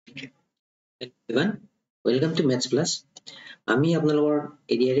Everyone, welcome to Maths Plus. আমি আপোনালোকৰ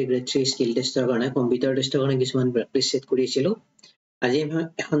ADRE grade 3 skill টেষ্টৰ কাৰণে কম্পিউটাৰ টেষ্টৰ কাৰণে কিছুমান প্ৰেক্টিছ সেট কৰি আছিলো। আজি আমি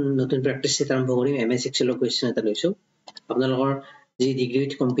এখন নতুন প্ৰেক্টিছ সেট আৰম্ভ কৰিম। এমএছ এক্সেলৰ কোৱেশ্চন এটা লৈছো। আপোনালোকৰ যি ডিগ্ৰী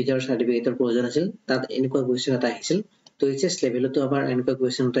উইথ কম্পিউটাৰ সাৰ্টিফিকেটৰ প্ৰয়োজন আছিল তাত এনেকুৱা কোৱেশ্চন এটা আহিছিল। তো এইচএস লেভেলতো আবাৰ এনেকুৱা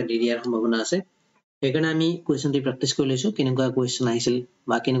কোৱেশ্চন এটা দি দিয়াৰ সম্ভাৱনা আছে। সেইকাৰণে আমি কোৱেশ্চনটি প্ৰেক্টিছ কৰি লৈছো কেনেকুৱা কোৱেশ্চন আহিছিল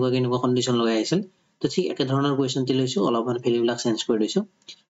বা কেনেকুৱা কন্ডিশন লগাই আহিছিল। তো ঠিক একে ধৰণৰ কোৱেশ্চনটি লৈছো, অলপমান ভ্যালুবিলাক চেঞ্জ কৰি দিছো।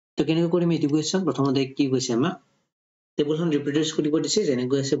 তো কেনেকৈ কৰিম এইটো কোৱেশ্চন প্ৰথমতে কি কৈছে আমাক টেবুলখন ৰিপ্ৰেজেন্ট কৰিব দিছে,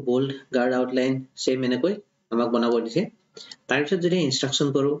 যেনেকৈ আছে বোল্ড গাৰ্ড আউটলাইন সেম এনেকৈ আমাক বনাব দিছে। তাৰ পিছত যদি ইনস্ট্ৰাকচন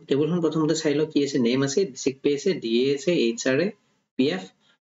কৰো টেবুলখন প্ৰথমতে চাই লও কি আছে, নেম আছে, বেসিক পে আছে, ডিএ আছে, এইচআৰএ, পিএফ,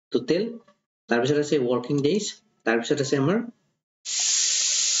 টোটাল, তাৰ পিছত আছে ওয়াৰ্কিং ডেজ, তাৰ পিছত আছে আমাৰ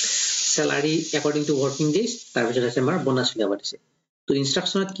স্যালাৰি অ্যাকৰ্ডিং টু ওয়াৰ্কিং ডেজ, তাৰ পিছত আছে আমাৰ বোনাস উলিয়াব দিছে। তো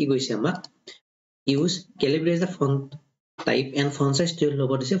ইনস্ট্ৰাকচনত কি কৈছে আমাক use calibrate the font type and font size to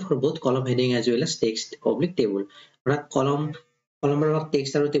ল'ব দিছে for both column heading as well as text oblique table। অৰ্থাৎ কলমৰ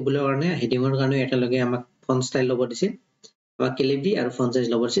text আৰু টেবুলৰ কাৰণে হেডিঙৰ কাৰণে একেলগে আমাক font style ল'ব দিছে, আমাক calibri আৰু font size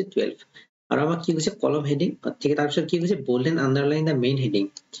ল'ব দিছে 12। আৰু আমাক কি কৈছে কলম হেডিং, ঠিক তাৰ পিছত কি কৈছে bold and underline the main heading।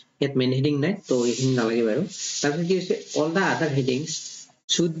 ইয়াত মেইন হেডিং নাই তো এইখিনি নালাগে বাৰু। তাৰ পিছত কি কৈছে all the other headings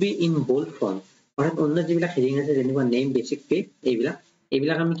should be in bold font। অৰ্থাৎ অন্য যিবিলাক হেডিং আছে যেনেকুৱা নেম, বেসিক পে,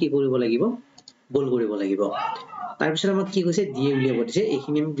 এইবিলাক আমি কি কৰিব লাগিব, bold কৰিব লাগিব। তাৰ পিছত আমাক কি কৈছে ডিএ উলিয়াব দিছে।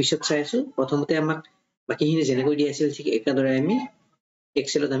 এইখিনি আমি পিছত চাই আছো। প্ৰথমতে আমাক বাকিখিনি যেনেকৈ দি আছিল ঠিক একেদৰে আমি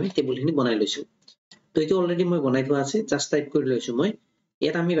এক্সেলত আমি টেবুলখিনি বনাই লৈছো। তো এইটো অলৰেডি মই বনাই থোৱা আছে, জাস্ট টাইপ কৰি লৈছো মই।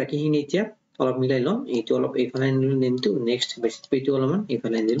 ইয়াত আমি বাকিখিনি এতিয়া অলপ মিলাই লম। এইটো অলপ এইফালে আনিলো নেমটো, নেক্সট বেসিক পেটো অলপমান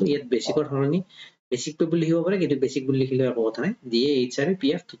এইফালে আনিলো। ইয়াত বেসিকৰ সলনি বেসিক পে বুলি লিখিব পাৰে, কিন্তু বেসিক বুলি লিখিলে একো কথা নাই। ডিএ, এইচআৰএ,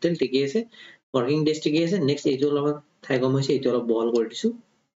 পিএফ, টোটাল ঠিকে আছে, ওয়ার্কিং ডেজ ঠিকে আছে। নেক্সট এইটো অলপ ঠাই কম হৈছে, এইটো অলপ বহল কৰি দিছো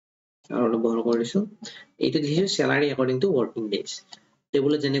আৰু অলপ বহল কৰি দিছো। এইটো লিখিছো স্যালাৰি অ্যাকৰ্ডিং টু ওয়াৰ্কিং ডেজ,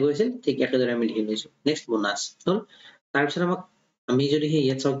 টেবুলত যেনেকৈ আছিল ঠিক একেদৰে আমি লিখি লৈছো। নেক্সট বোনাস হল। তাৰ পিছত আমাক আমি যদি সেই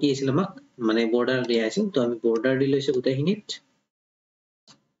ইয়াত চাও কি আছিল আমাক মানে বৰ্ডাৰ দিয়া আছিল, তো আমি বৰ্ডাৰ দি লৈছো গোটেইখিনিত।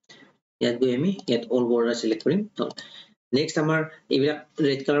 ইয়াত গৈ আমি ইয়াত অল বৰ্ডাৰ সিলেক্ট কৰিম। নেক্সট আমাৰ এইবিলাক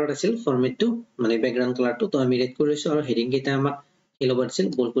ৰেড কালাৰত আছিল ফৰমেটটো, মানে ব্যাকগ্ৰাউণ্ড কালাৰটো, তো আমি ৰেড কৰি লৈছো। আৰু হেডিং কেইটা আমাক কি ল'ব দিছিল,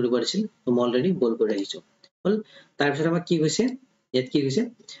 বোল্ড কৰিব দিছিল, তো মই অলৰেডি বোল্ড কৰি আহিছো হল। তাৰ পিছত আমাক কি কৈছে, ইয়াত কি কৈছে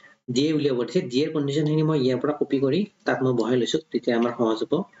ডিএ উলিয়াব দিছে। ডিএৰ কন্ডিশনখিনি মই ইয়াৰ পৰা কপি কৰি তাত মই বহাই লৈছো, তেতিয়া আমাৰ সহজ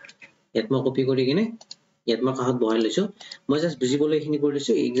হ'ব। ইয়াত মই কপি কৰি কিনে ইয়াত মই কাষত বহাই লৈছো। মই জাস্ট বুজিবলৈ এইখিনি কৰি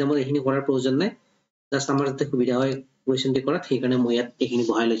লৈছো, এক্সামত এইখিনি কৰাৰ প্ৰয়োজন নাই, জাস্ট আমাৰ যাতে সুবিধা হয় কুৱেশ্যনটি কৰাত, সেইকাৰণে মই ইয়াত এইখিনি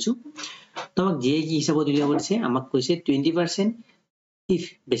বহাই লৈছো। তো আমাক ডিএ কি হিচাপত উলিয়াব দিছে, আমাক কৈছে 20% if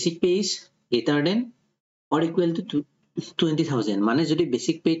basic pay is greater than or equal to 20,000। মানে যদি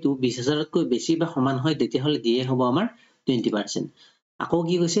বেসিক পেটো 20,000তকৈ বেছি বা সমান হয় তেতিয়াহ'লে ডিএ হ'ব আমাৰ 20%। আকৌ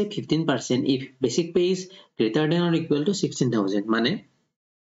কি কৈছে 15% if basic pay is greater than or equal to 16,000। মানে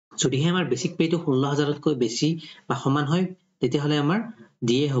যদিহে আমাৰ বেসিক পেটো 16,000তকৈ বেছি বা সমান হয় তেতিয়াহ'লে আমাৰ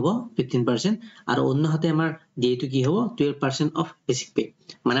ডিএ হ'ব 15%। আৰু অন্যহাতে আমাৰ ডিএটো কি হ'ব 12% of basic pay।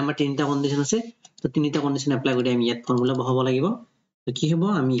 মানে আমাৰ তিনিটা কন্ডিশন আছে, তো তিনিটা কন্ডিশন এপ্লাই কৰি আমি ইয়াত ফৰ্মুলা বহাব লাগিব। তো কি হ'ব,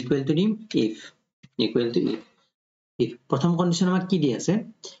 আমি ইকুৱেল টু দিম if প্ৰথম কন্ডিশন আমাক কি দি আছে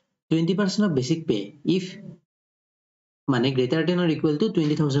 20% of basic pay if মানে greater than or equal to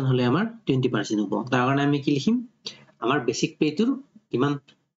 20,000 হলে আমাৰ 20% হ'ব। তাৰ কাৰণে আমি কি লিখিম, আমাৰ বেসিক পেটোৰ কিমান,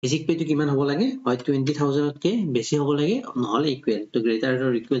 বেসিক পেটো কিমান হ'ব লাগে, হয় 20,000তকৈ বেছি হ'ব লাগে, নহলে ইকুৱেল। তো greater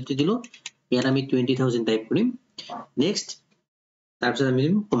or equal to দিলো, ইয়াত আমি 20,000 টাইপ কৰিম। নেক্সট তাৰপিছত আমি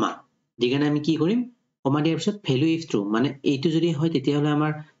দিম কমা, দি কিনে আমি কি কৰিম, কমা দিয়াৰ পিছত ভ্যালু ইফ ট্ৰু, মানে এইটো যদি হয় তেতিয়াহ'লে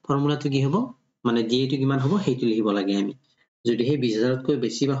আমাৰ ফৰ্মুলাটো কি হ'ব, মানে ডিএটো কিমান হ'ব সেইটো লিখিব লাগে আমি। যদি সেই 20,000তকৈ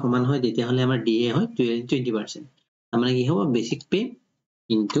বেছি বা সমান হয় তেতিয়াহ'লে আমাৰ ডিএ হয় 20%। মানে কি হ'ব বেসিক পে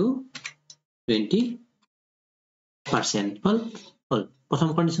ইনটু 20% হল। প্ৰথম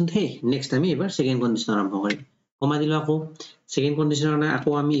কন্ডিশনটো সেই। নেক্সট আমি এবাৰ সেকেন্ড কন্ডিশন আৰম্ভ কৰিম। কমা দিলো, আকৌ সেকেন্ড কন্ডিশনৰ কাৰণে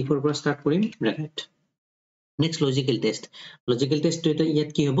আকৌ আমি ইফৰ পৰা ষ্টাৰ্ট কৰিম bracket. Next logical test. Logical টেষ্টটো এটা ইয়াত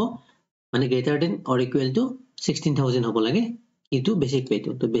কি হ'ব, মানে greater than or equal to 16,000 হ'ব লাগে, কিন্তু বেসিক পেটো।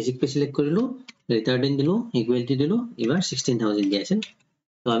 তো বেসিক পে সিলেক্ট কৰিলো, গ্ৰেটাৰ দেন দিলো, ইকুৱেল টু দিলো, এবাৰ 16,000 দিয়া আছিল,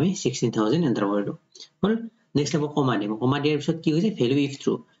 তো আমি 16,000 এন্টাৰ কৰিলো হল। নেক্সট আকৌ কমা দিম, কমা দিয়াৰ পিছত কি হৈছে ভ্যালু ইফ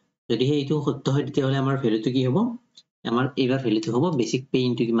ট্ৰু, যদি এইটো সত্য হয় তেতিয়াহ'লে আমাৰ ভ্যালুটো কি হ'ব, আমাৰ এইবাৰ ভ্যালুটো হ'ব বেসিক পে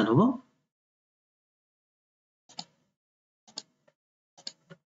ইনটু কিমান হ'ব,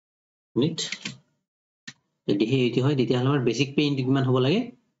 যদি এইটো হয় তেতিয়াহ'লে আমাৰ বেসিক পে ইনটু কিমান হ'ব লাগে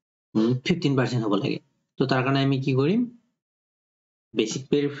 15% হ'ব লাগে। তো তাৰ কাৰণে আমি কি কৰিম, বেসিক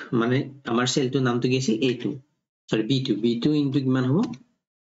পে মানে আমাৰ সেলটোৰ নামটো কি আছিল A2, সৰি B2 ইনটু কিমান হ'ব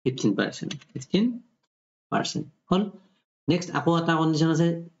 15% হল। নেক্সট আকৌ এটা কন্ডিশন আছে,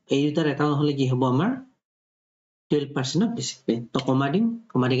 এই দুটাৰ এটা নহলে কি হ'ব আমাৰ 12% of basic pay. So comma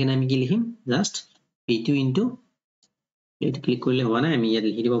দিকেনে আমি কি লিখিম just B2 into এইটো ক্লিক কৰিলে হোৱা নাই আমি ইয়াত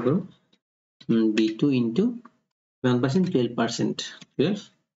লিখি দিব পাৰো B2 into 1% 12%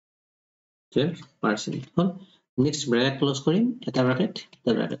 হল next bracket close কৰিম এটা bracket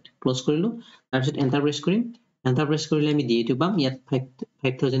close কৰিলো তাৰপিছত enter press কৰিম enter press কৰিলে আমি D2 পাম ইয়াত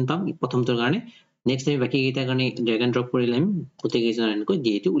 5000 পাম প্ৰথমটোৰ কাৰণে next আমি বাকি কেইটাৰ কাৰণে drag and drop কৰিলে আমি গোটেই কেইজনৰ এনেকৈ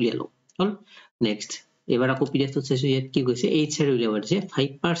D2 উলিয়ালো হল next এবাৰ আকৌ PDF টো চাইছো ইয়াত কি কৈছে HR উলিয়াব দিছে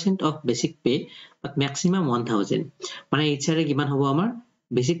 5% of basic pay but maximum 1000 মানে HR কিমান হ'ব আমাৰ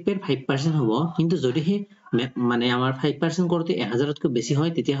basic pay 5% হ'ব কিন্তু যদি হে মানে আমাৰ 5% কৰোতে 1000 তকৈ বেছি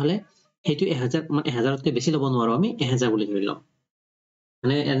হয় তেতিয়া হলে হেতু 1000 মানে 1000 তকৈ বেছি লব নোৱাৰো আমি 1000 বুলি ধৰি লম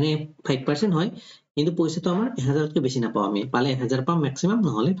মানে এনে 5% হয় কিন্তু পইচাটো আমাৰ 1000 তকৈ বেছি নাপাও আমি পালে 1000 পাম maximum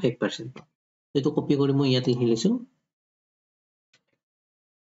নহলে 5% পাম এটো কপি কৰি মই ইয়াত লিখি লৈছো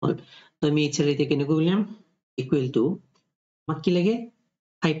তো আমি HR এতিয়া কেনেকৈ উলিয়াম equal to আমাক কি লাগে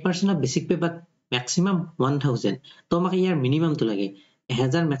 5% of basic pay but maximum 1000 তো আমাক ইয়াৰ মিনিমাম টো লাগে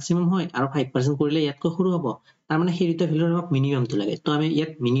 1000 maximum হয় আৰু 5% কৰিলে ইয়াতকৈ সৰু হ'ব তাৰ মানে সেই দুটা ভ্যালুৰ আমাক মিনিমাম টো লাগে তো আমি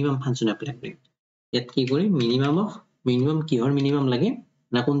ইয়াত মিনিমাম ফাংচন এপ্লাই কৰিম ইয়াত কি কৰিম মিনিমাম কিহৰ মিনিমাম লাগে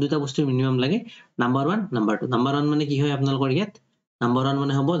না কোন দুটা বস্তুৰ মিনিমাম লাগে নাম্বাৰ 1 নাম্বাৰ 2 নাম্বাৰ 1 মানে কি হয় আপোনালোকৰ ইয়াত নাম্বাৰ 1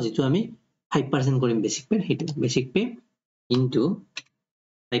 মানে হ'ব যেটো আমি 5% কৰিম বেসিক পে হেতু বেসিক পে ইনটু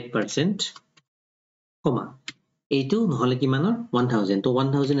 5% কমা এইটো নহলে কিমানৰ 1000 তো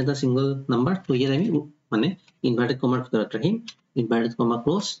 1000 এটা সিঙ্গল নাম্বাৰ তো ইয়াত আমি মানে ইনভাৰ্টেড কমাৰ ভিতৰত ৰাখিম inverted comma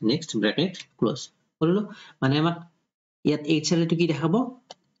close next bracket close কৰিলো মানে আমাক ইয়াত HR টো কি দেখাব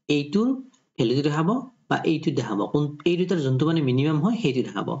এইটো ভ্যালুটো দেখাব বা এইটো দেখাব কোন এই দুটাৰ যোনটো মানে মিনিমাম হয় সেইটো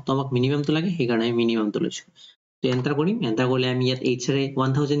দেখাব তো আমাক মিনিমাম টো লাগে সেই কাৰণে আমি মিনিমাম টো লৈছো তো এন্টাৰ কৰিম এন্টাৰ কৰিলে আমি ইয়াত HR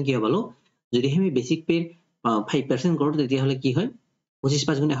 1000 কি হবলো যদি আমি বেসিক পে 5% কৰো তেতিয়া হলে কি হয় 25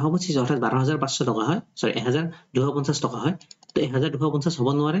 5 গুণ 125 অৰ্থাৎ 12500 টকা হয় সৰি 1250 টকা হয় তো 1250 হ'ব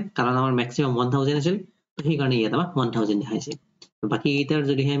নোৱাৰে কাৰণ আমাৰ ম্যাক্সিমাম 1000 আছিল তো সেই কাৰণে ইয়াত আমাক 1000 দেখাইছে বাকি এটাৰ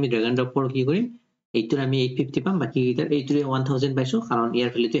যদি আমি ড্ৰেগ এন্ড ড্ৰপ কৰো কি কৰিম এইটোৰ আমি 850 পাম বাকি এটাৰ এইটোৰে 1000 পাইছো কাৰণ ইয়াৰ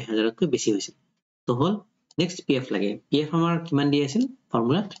ভ্যালুটো 1000 তকৈ বেছি হৈছে তো হল নেক্সট PF লাগে PF আমাৰ কিমান দি আছিল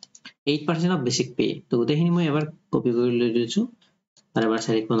ফৰ্মুলাত 8% অফ বেসিক পে তো গোটেইখিনি মই এবাৰ কপি কৰি লৈ দিছো আৰু এবাৰ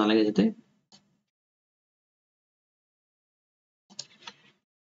চাই ৰাখিব নালাগে যাতে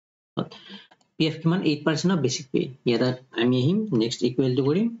PF কিমান 8% of basic pay ইয়াত আমি আহিম next equal to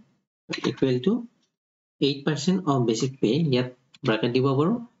কৰিম equal to 8% of basic pay ইয়াত bracket দিব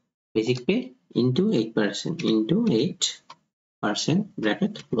পাৰো basic pay into 8% into 8%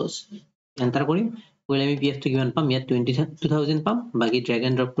 bracket close enter কৰিম কৰিলে আমি PF টো কিমান পাম ইয়াত 22000 পাম বাকি drag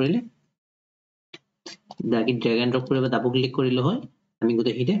and drop কৰিলে ডাবল ক্লিক কৰিলে হয় আমি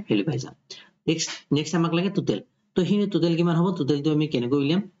গোটেই হিতে ভ্যালু পাই যাম নেক্সট আমাক লাগে টোটাল তো হিনে টোটাল কিমান হ'ব টোটালটো আমি কেনেকৈ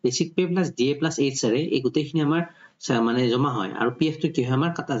উলিয়াম basic pay plus DA plus HR এই গোটেইখিনি আমাৰ মানে জমা হয় আৰু PF টো কি হয়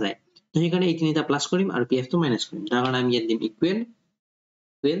আমাৰ কাটা যায় তো সেই কাৰণে এই তিনিটা প্লাস কৰিম আৰু PF টো মাইনাস কৰিম তাৰ কাৰণে আমি ইয়াত দিম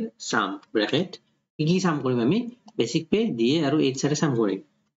ইকুৱেল সাম ব্ৰ্যাকেট কি সাম কৰিম আমি বেসিক পে DA আৰু HR সাম কৰিম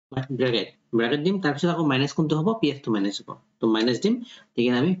ব্ৰ্যাকেট দিম তাৰ পিছত আকৌ মাইনাস কোনটো হ'ব PF টো মাইনাস হ'ব তো মাইনাস দিম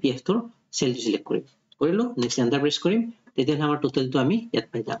তেতিয়া আমি PF টোৰ সেলটো সিলেক্ট কৰিম কৰিলো নেক্সট এন্টাৰ প্ৰেছ কৰিম তেতিয়া আমাৰ টোটালটো আমি ইয়াত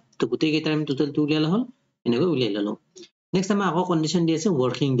পাই যাম তো গোটেই কেইটা আমি টোটালটো উলিয়ালা হল এনেকৈ উলিয়াই ললো নেক্সট আমাৰ আকৌ কন্ডিশন দি আছে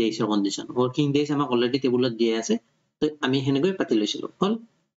ওয়াৰ্কিং ডেজৰ কন্ডিশন ওয়াৰ্কিং ডেজ আমাক অলৰেডি টেবুলত দিয়া আছে তো আমি হেনেকৈ পাতি লৈছিলো হল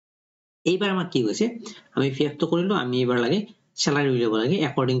এইবাৰ আমাক কি হৈছে আমি PF টো কৰিলো আমি এবাৰ লাগে স্যালাৰি উলিয়াব লাগে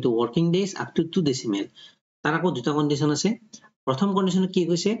according to working days up to 2 decimal তাৰ আকৌ দুটা কন্ডিশন আছে প্ৰথম কন্ডিশনত কি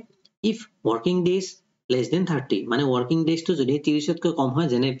কৈছে if working days less than 30 মানে working days টো যদি 30 তকৈ কম হয়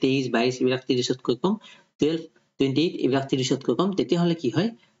যেনে 23 22 এইবিলাক 30 তকৈ কম 12 28 এইবিলাক 30 তকৈ কম তেতিয়া হলে কি হয়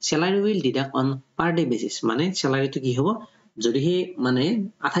salary will deduct on per day basis মানে salary টো কি হ'ব যদি হে মানে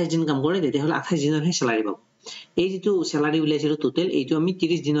 28 দিন কাম কৰে তেতিয়া হলে 28 দিনৰ হে salary পাব এই যেটো salary উলাইছিল টোটাল এইটো আমি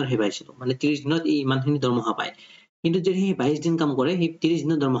 30 দিনৰ হে পাইছিলো মানে 30 দিনত এই ইমানখিনি দৰমহা পায় কিন্তু যদি হে 22 দিন কাম কৰে হে 30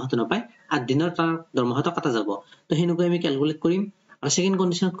 দিনৰ দৰমহাটো নাপায় 8 দিনৰ তাৰ দৰমহাটো কাটা যাব তো হেনুকৈ আমি ক্যালকুলেট কৰিম আৰু সেকেন্ড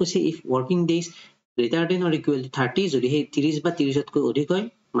কন্ডিশনত কৈছে if working days greater than or equal to 30 যদি হে 30 বা 30 তকৈ অধিক হয়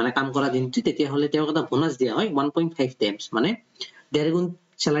মানে কাম কৰা দিনটো তেতিয়া হলে তেওঁক এটা বোনাস দিয়া হয় 1.5 টাইমছ মানে 1.5 গুণ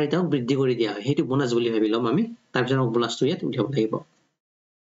স্যালাৰিটো বৃদ্ধি কৰি দিয়া হয় হেতু বোনাস বুলি ভাবি লম আমি তাৰ পিছত বোনাসটো ইয়াত উঠাব লাগিব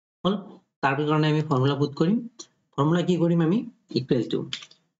হল তাৰ কাৰণে আমি ফৰ্মুলা পুট কৰিম ফৰ্মুলা কি কৰিম আমি ইকুৱেল টু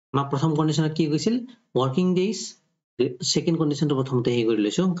আমাৰ প্ৰথম কন্ডিশনত কি কৈছিল working days সেকেন্ড কন্ডিশনটো প্ৰথমতে হে কৰি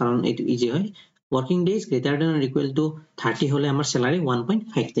লৈছো কাৰণ এটো ইজি হয় working days greater than or equal to 30 হলে আমাৰ স্যালাৰি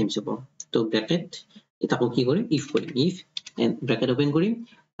 1.5 টাইমছ হ'ব তো ব্ৰ্যাকেট এটাকো কি কৰিম if কৰিম if and ব্ৰ্যাকেট ওপেন কৰিম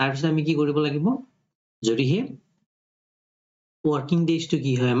তাৰ পিছত আমি কি কৰিব লাগিব যদি হে working days to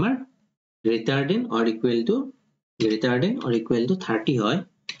কি হয় আমাৰ greater than or equal to 30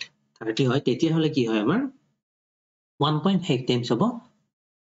 হয় তেতিয়া হলে কি হয় আমাৰ 1.5 times হ'ব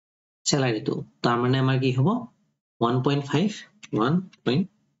salary to তাৰ মানে আমাৰ কি হ'ব 1.5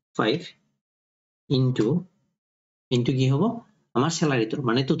 into কি হ'ব আমাৰ salary to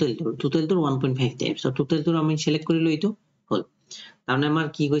মানে total to 1.5 times so total to আমি select কৰিলো এইটো হল তাৰমানে আমাৰ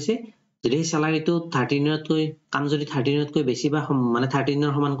কি কৈছে যদি salary to 13 তকৈ কাম যদি 13 তকৈ বেছি বা মানে 13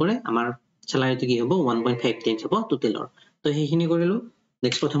 ৰ সমান কৰে আমাৰ salary to কি হ'ব 1.5 times হ'ব total ৰ তো সেইখিনি কৰিলো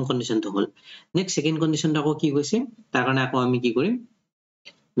next প্ৰথম condition টো হল next second condition টো আকৌ কি কৈছে তাৰ কাৰণে আকৌ আমি কি কৰিম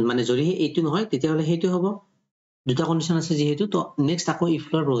মানে যদি এইটো নহয় তেতিয়া হলে সেইটো হ'ব দুটা কন্ডিশন আছে যেহেতু তো নেক্সট আকৌ if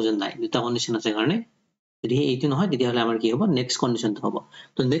ৰ প্ৰয়োজন নাই দুটা কন্ডিশন আছে কাৰণে যদি এইটো নহয় তেতিয়া হলে আমাৰ কি হ'ব নেক্সট কন্ডিশন হ'ব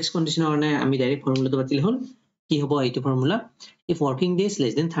তো নেক্সট কন্ডিশনৰ কাৰণে আমি ডাইৰেক্ট ফৰ্মুলাটো বাতিল হ'ল কি হ'ব এইটো formula if working days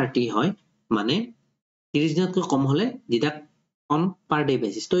less than 30 হয় মানে 30 দিনতকৈ কম হলে deduct on per day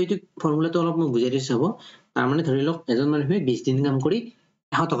basis তো এইটো ফৰ্মুলাটো অলপ মই বুজাই দিছো হ'ব তাৰ মানে ধৰি লওক এজন মানুহে 20 দিন কাম কৰি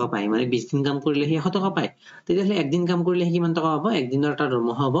 100 টকা পায় মানে 20 দিন কাম কৰিলে 100 টকা পায় তেতিয়া হলে একদিন কাম কৰিলে কিমান টকা হ'ব একদিনৰ এটা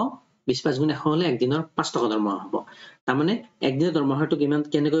দৰমহা হ'ব 20 গুণ 100 হলে একদিনৰ 5 টকা দৰমহা হ'ব তাৰ মানে একদিনৰ দৰমহাটো কিমান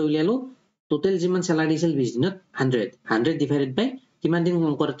কেনেকৈ উলিয়ালো টোটাল যিমান স্যালাৰি আছিল 20 দিনত 100 ডিভাইডেড বাই কিমান দিন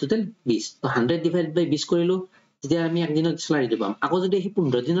কাম কৰে টোটাল 20 তো 100 ডিভাইডেড বাই 20 কৰিলো তেতিয়া আমি একদিনৰ স্যালাৰিটো পাম আকৌ যদি এই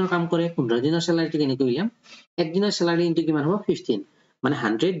 15 দিনৰ কাম কৰে 15 দিনৰ স্যালাৰিটো কেনেকৈ উলিয়াম একদিনৰ স্যালাৰি ইনটু কিমান হ'ব 15 মানে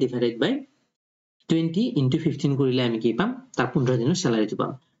 100 ডিভাইডেড বাই 20 into 15 কৰিলে আমি কি পাম তাৰ 15 দিনৰ স্যালাৰিটো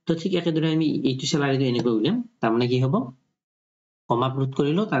পাম তো ঠিক একেদৰে আমি এইটো স্যালাৰিটো এনেকৈ উলিয়াম তাৰ মানে কি হ'ব কমা প্লট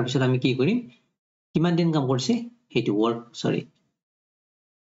কৰিলো তাৰ পিছত আমি কি কৰিম কিমান দিন কাম কৰিছে হেতু ওয়াৰ্ক সৰি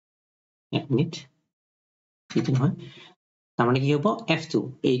এক মিনিট এইটো নহয় তাৰ মানে কি হ'ব f2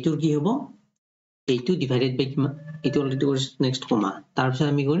 এইটোৰ কি হ'ব এইটো ডিভাইডেড বাই কিমান এইটো অলৰেডি কৰিছো নেক্সট কমা তাৰ পিছত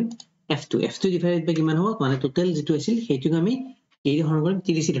আমি কৰিম f2 ডিভাইডেড বাই কিমান হ'ব মানে টোটাল যেটো আছিল হেতুক আমি এই হৰণ কৰিম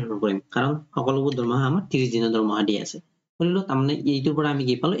 30 হৰণ কৰিম কাৰণ সকলোবোৰ দৰমহা আমাৰ 30 দিনৰ দৰমহা দি আছে কৰিলো তাৰমানে এইটোৰ পৰা আমি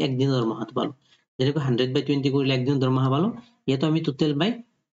কি পালো এক দিনৰ দৰমহাটো পালো যেনেকৈ 100 বাই 20 কৰিলে এক দিনৰ দৰমহা পালো ইয়াতো আমি টোটাল বাই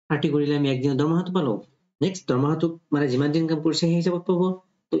 30 কৰিলে আমি এক দিনৰ দৰমহাটো পালো নেক্সট দৰমহাটো মানে যিমান দিন কাম কৰিছে সেই হিচাপত পাব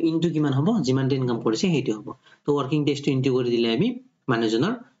তো ইনটু কিমান হ'ব যিমান দিন কাম কৰিছে সেইটো হ'ব তো ওয়াৰ্কিং ডেজ টো ইনটু কৰি দিলে আমি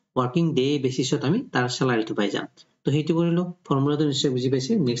মানুহজনৰ ওয়াৰ্কিং ডে বেসিছত আমি তাৰ স্যালাৰিটো পাই যাম তো হেতু কৰিলো ফৰ্মুলাটো নিশ্চয় বুজি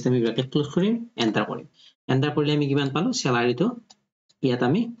পাইছে নেক্সট আমি ব্ৰ্যাকেট ক্লোজ কৰিম এন্টাৰ কৰিলে আমি কিমান পালো স্যালাৰিটো ইয়াত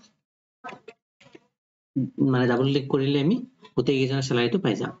আমি মানে ডাবল ক্লিক কৰিলে আমি গোটেই কেইজনৰ স্যালাৰিটো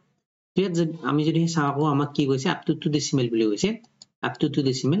পাই যাম ইয়াত আমি যদি চাও আমাক কি কৈছে আপ টু 2 ডেসিমেল বুলি কৈছে আপ টু 2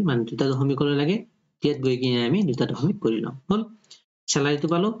 ডেসিমেল মানে দুটা দশমিক কৰিব লাগে ইয়াত গৈ কিনে আমি দুটা দশমিক কৰি লম হল স্যালাৰিটো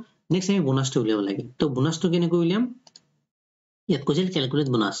পালো নেক্সট আমি বোনাসটো উলিয়াব লাগে তো বোনাসটো কেনেকৈ উলিয়াম ইয়াত কৈছিল ক্যালকুলেট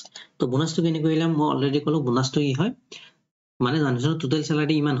বোনাস তো বোনাসটো কেনেকৈ উলিয়াম মই অলৰেডি কলো বোনাসটো কি হয় মানে মানুহজনৰ টোটাল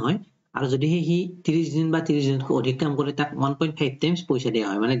স্যালাৰি ইমান হয় আৰু যদি হি 30 দিন বা 30 দিনতকৈ অধিক কাম কৰে তাক 1.5 টাইমছ পইচা দিয়া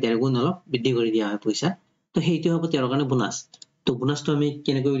হয় মানে 1.5 গুণ অলপ বৃদ্ধি কৰি দিয়া হয় পইচা তো সেইটো হ'ব তেওঁৰ কাৰণে বোনাস তো বোনাসটো আমি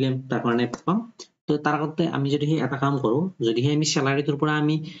কেনেকৈ উলিয়াম তাৰ কাৰণে পাম তো তাৰ আগতে আমি যদি এটা কাম কৰো যদি আমি স্যালাৰিটোৰ পৰা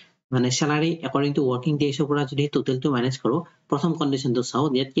আমি মানে স্যালাৰি according to working days ৰ পৰা যদি টোটালটো মাইনাস কৰো প্ৰথম কন্ডিশনটো চাও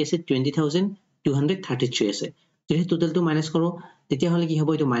ইয়াত কি আছে 20233 আছে যদি টোটালটো মাইনাস কৰো তেতিয়া হলে কি হ'ব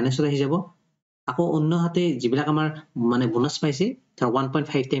এটো মাইনাসত আহি যাব আকৌ অন্য হাতে যিবিলাক আমাৰ মানে বোনাস পাইছে ধৰ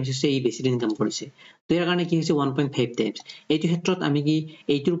 1.5 টাইমছ আছে এই বেছি দিন কাম কৰিছে তো ইয়াৰ কাৰণে কি হৈছে 1.5 টাইমছ এইটো ক্ষেত্ৰত আমি কি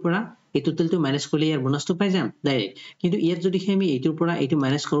এইটোৰ পৰা এই টোটালটো মাইনাস কৰিলে ইয়াৰ বোনাসটো পাই যাম ডাইৰেক্ট কিন্তু ইয়াত যদি আমি এইটোৰ পৰা এইটো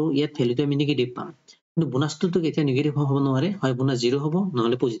মাইনাস কৰো ইয়াত ভ্যালুটো আমি নেগেটিভ পাম কিন্তু বোনাসটো তো কেতিয়া নেগেটিভ হ'ব নোৱাৰে হয় বোনাস 0 হ'ব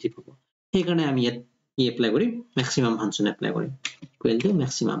নহলে পজিটিভ হ'ব সেই কাৰণে আমি ইয়াত কি এপ্লাই কৰিম ম্যাক্সিমাম ফাংশন এপ্লাই কৰিম ইকুৱেল টু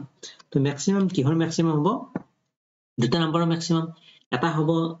ম্যাক্সিমাম তো ম্যাক্সিমাম কিহৰ ম্যাক্সিমাম হ'ব দুটা নম্বৰৰ ম্যাক্সিমাম এটা হ'ব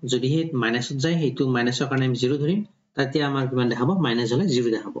যদি হে মাইনাসত যায় হেতু মাইনাসৰ কাৰণে আমি 0 ধৰিম তেতিয়া আমাৰ কিমান দেখাব মাইনাস হলে 0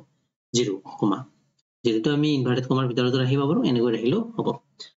 দেখাব 0 কমা যেটো আমি ইনভাৰ্টেড কমাৰ ভিতৰত ৰাখিব পাৰো এনেকৈ ৰাখিলো হ'ব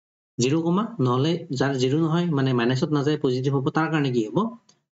 0 কমা নহলে যাৰ 0 নহয় মানে মাইনাসত নাযায় পজিটিভ হ'ব তাৰ কাৰণে কি হ'ব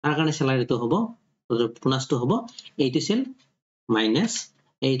তাৰ কাৰণে স্যালাৰিটো হ'ব বোনাসটো হ'ব এইটো সেল মাইনাস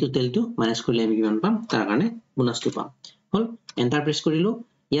এই টোটালটো মাইনাস কৰিলে আমি কিমান পাম তাৰ কাৰণে বোনাসটো পাম হল এন্টাৰ প্ৰেছ কৰিলো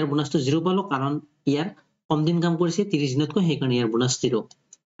ইয়াৰ বোনাসটো 0 পালো কাৰণ ইয়াৰ কম দিন কাম কৰিছে 30 দিনতকৈ সেই কাৰণে ইয়াৰ বোনাস 0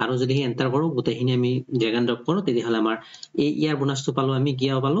 আৰু যদি এন্টাৰ কৰো গোটেইখিনি আমি ড্ৰেগ এন্ড ড্ৰপ কৰো তেতিয়া হলে আমাৰ এই ইয়াৰ বোনাসটো পালো আমি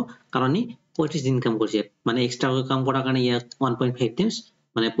কিয় পালো কাৰণ ই 35 দিন কাম কৰিছে মানে এক্সট্ৰা কাম কৰাৰ কাৰণে ইয়াক 1.5 টাইমছ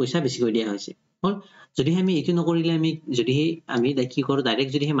মানে পইচা বেছি কৰি দিয়া হৈছে হল যদি আমি এটো নকৰিলে আমি কি কৰো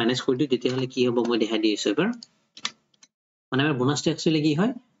ডাইৰেক্ট যদি মাইনাস কৰি দিও তেতিয়া হলে কি হ'ব মই দেখাই দিছো এবাৰ মানে আমাৰ বোনাসটো একচুয়ালি কি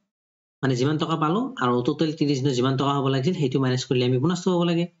হয় মানে যিমান টকা পালো আৰু টোটাল 30 দিনৰ যিমান টকা হ'ব লাগিছিল হেতু মাইনাস কৰিলে আমি বোনাসটো হ'ব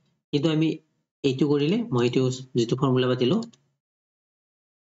লাগে কিন্তু আমি এইটো কৰিলে মই এইটো যেটো ফৰ্মুলা বাতিলো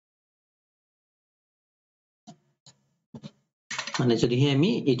মানে যদি আমি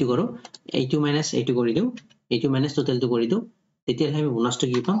এইটো কৰো এইটো মাইনাস এইটো কৰি দিও এইটো মাইনাস টোটালটো কৰি দিও তেতিয়া আমি বোনাসটো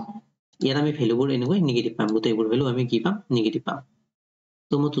কি পাম ইয়াত আমি ভ্যালুবোৰ এনেকৈ নেগেটিভ পাম গোটেইবোৰ ভ্যালু আমি কি পাম নেগেটিভ পাম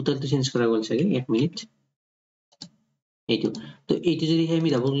তো মই টোটালটো চেঞ্জ কৰা গল চাগে 1 মিনিট এইটো তো এইটো যদি আমি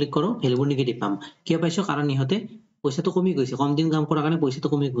ডাবল ক্লিক কৰো ভ্যালুবোৰ নেগেটিভ পাম কিয় পাইছো কাৰণ ইহতে পইচাটো কমি গৈছে কম দিন কাম কৰাৰ কাৰণে পইচাটো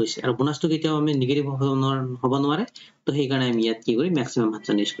কমি গৈছে আৰু বোনাসটো কেতিয়াও আমি নেগেটিভ হ'ব নোৱাৰে তো সেই কাৰণে আমি ইয়াত কি কৰি ম্যাক্সিমাম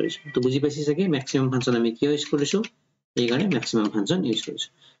ফাংচন ইউজ কৰিছো তো বুজি পাইছে চাগে ম্যাক্সিমাম ফাংচন আমি কিয় ইউজ কৰিছো এই কাৰণে ম্যাক্সিমাম ফাংচন ইউজ কৰিছো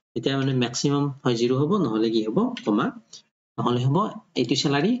এতিয়া মানে ম্যাক্সিমাম হয় 0 হ'ব নহলে কি হ'ব কমা নহলে হ'ব এইটো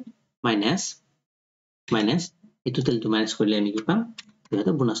স্যালাৰি মাইনাস এই টোটালটো মাইনাস কৰিলে আমি কি পাম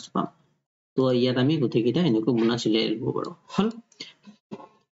এটা বোনাসটো পাম তো ইয়াত আমি গোটেইকেইটা এনেকৈ বোনাস উলিয়াই লব পাৰো হল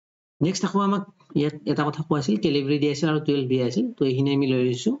নেক্সট আকৌ আমাক ইয়াত এটা কথা কোৱা আছিল ক্যালিব্ৰি দিয়া আছিল আৰু 12 দিয়া আছিল তো এইখিনি আমি লৈ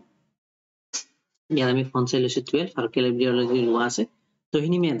লৈছো ইয়াত আমি ফন্ট সাইজ লৈছো 12 আৰু ক্যালিব্ৰি অলৰেডি লোৱা আছে তো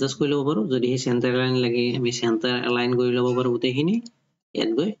এইখিনি আমি এডজাস্ট কৰি ল'ব পাৰো যদি সেন্টাৰ লাইন লাগে আমি সেন্টাৰ লাইন কৰি ল'ব পাৰো গোটেইখিনি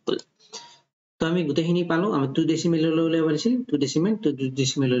ইয়াত গৈ হল তো আমি গোটেইখিনি পালো আমি 2 ডেসিমেল লৈ উলিয়াব পাৰিছিল 2 ডেসিমেল তো 2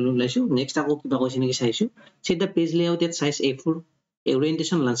 ডেসিমেল লৈ উলাইছো নেক্সট আকৌ কিবা কৈছে নেকি চাইছো set da page layout at size A4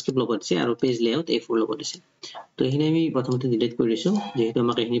 orientation landscape ল'ব দিছে আৰু পেজ লেআউট A4 ল'ব দিছে তো এইখিনি আমি প্ৰথমতে ডিলিট কৰি দিছো যেহেতু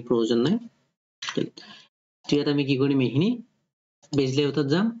আমাক এইখিনি প্ৰয়োজন নাই ইয়াত আমি কি কৰিম এইখিনি পেজ লেআউটত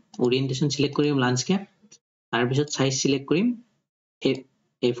যাম ওৰিয়েন্টেশন সিলেক্ট কৰিম ল্যান্ডস্কেপ তাৰ পিছত সাইজ সিলেক্ট কৰিম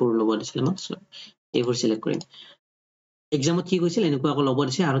A4 ল'ব দিছিল আমাক A4 সিলেক্ট কৰিম এক্সামত কি কৈছিল এনেকুৱা আকৌ ল'ব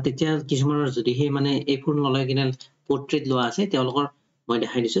দিছে আৰু তেতিয়া কিছুমানৰ যদি হে মানে A4 নলয় কিনে পোৰ্ট্ৰেট লোৱা আছে তেওঁলোকৰ মই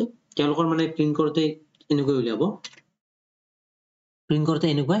দেখাই দিছো তেওঁলোকৰ মানে প্ৰিন্ট কৰোতে এনেকৈ উলিয়াব প্ৰিন্ট কৰোতে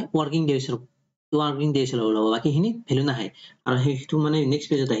এনেকুৱা ওয়াৰ্কিং ডেজ ল'ব বাকিখিনি ভ্যালু নাহে আৰু সেইটো মানে নেক্সট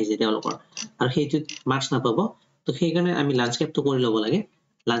পেজত আহি যায় তেওঁলোকৰ আৰু সেইটো মাৰ্কস নাপাব তো সেই কাৰণে আমি ল্যান্ডস্কেপটো কৰি ল'ব লাগে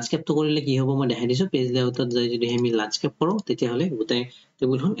ল্যান্ডস্কেপটো কৰিলে কি হ'ব মই দেখাই দিছো পেজ লেআউটত যদি আমি ল্যান্ডস্কেপ কৰো তেতিয়া হলে গোটেই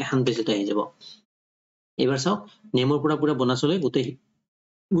টেবুলখন এখন পেজত আহি যাব এবাৰ চাও নেমৰ পুৰা বনাছলৈ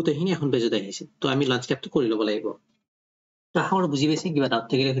গোটেইখিনি এখন পেজত আহিছে তো আমি ল্যান্ডস্কেপটো কৰি ল'ব লাগিব তো আশা কৰো বুজি পাইছে কিবা ডাউট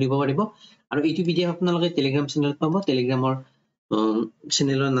থাকিলে সুধিব পাৰিব আৰু এইটো ভিডিও আপোনালোকে টেলিগ্ৰাম চেনেলত পাব টেলিগ্ৰামৰ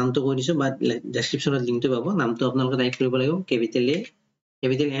চেনেলৰ নামটো কৈ দিছো বা ডেসক্ৰিপচনত লিংকটো পাব নামটো আপোনালোকে টাইপ কৰিব লাগিব capital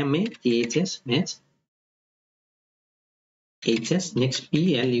M A T H S match HS next P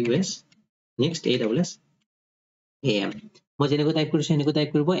L U S next A S S A M মই যেনেকৈ টাইপ কৰিছো এনেকৈ টাইপ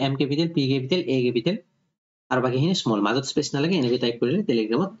কৰিব M capital P capital A capital আৰু বাকিখিনি স্মল মাজত স্পেচ নালাগে এনেকৈ টাইপ কৰিলে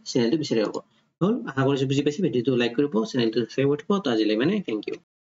টেলিগ্ৰামত চেনেলটো বিচাৰি পাব হল আশা কৰিছো বুজি পাইছে ভিডিওটো লাইক কৰিব চেনেলটো সাবস্ক্ৰাইব কৰিব তো আজিলৈ মানে থ্যাংক ইউ